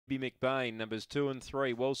McBain, numbers 2 and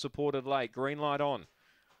 3, well supported late. Green light on.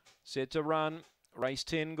 Set to run. Race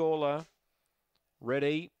 10 Gawler.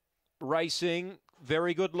 Ready. Racing.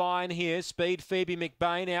 Very good line here. Speed Phoebe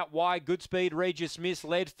McBain out wide. Good speed Regis Miss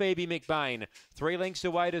led Phoebe McBain. 3 lengths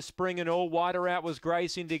away to Spring and All. Wider out was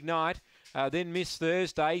Grace Indignite. Then Miss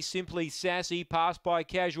Thursday, Simply Sassy, passed by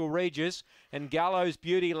Casual Regis, and Gallows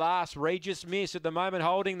Beauty last. Regis Miss at the moment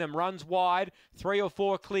holding them, runs wide, 3 or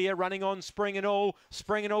 4 clear, running on Spring and All.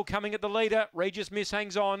 Spring and All coming at the leader. Regis Miss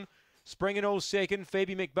hangs on. Spring and All second,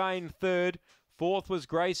 Phoebe McBain third. Fourth was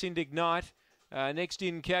Grace Indignite. Next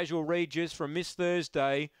in Casual Regis from Miss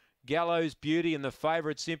Thursday. Gallows Beauty and the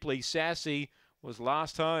favourite Simply Sassy was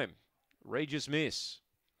last home. Regis Miss.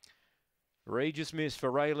 Regis Miss for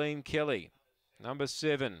Raylene Kelly. Number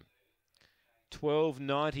 7.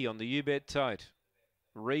 12.90 on the U-Bet tote.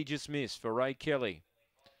 Regis Miss for Ray Kelly.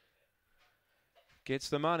 Gets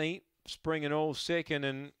the money. Spring and All second,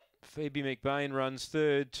 and Phoebe McBain runs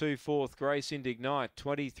third. 2 fourth, Grace Indignite.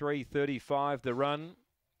 23.35 the run.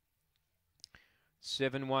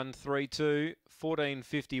 7.132.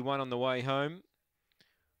 14.51 on the way home.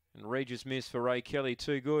 And Regis Miss for Ray Kelly,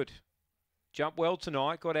 too good. Jumped well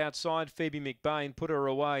tonight, got outside Phoebe McBain, put her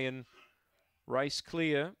away and race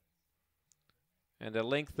clear. And a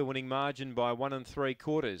length the winning margin by 1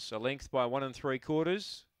 3/4. A length by 1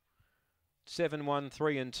 3/4.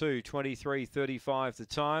 7.13 and 2, 23.35 the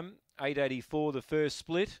time. 8.84 the first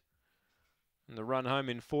split. And the run home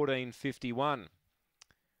in 14.51.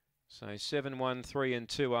 So 7.13 and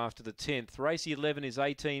 2 after the 10th. Race 11 is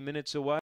 18 minutes away.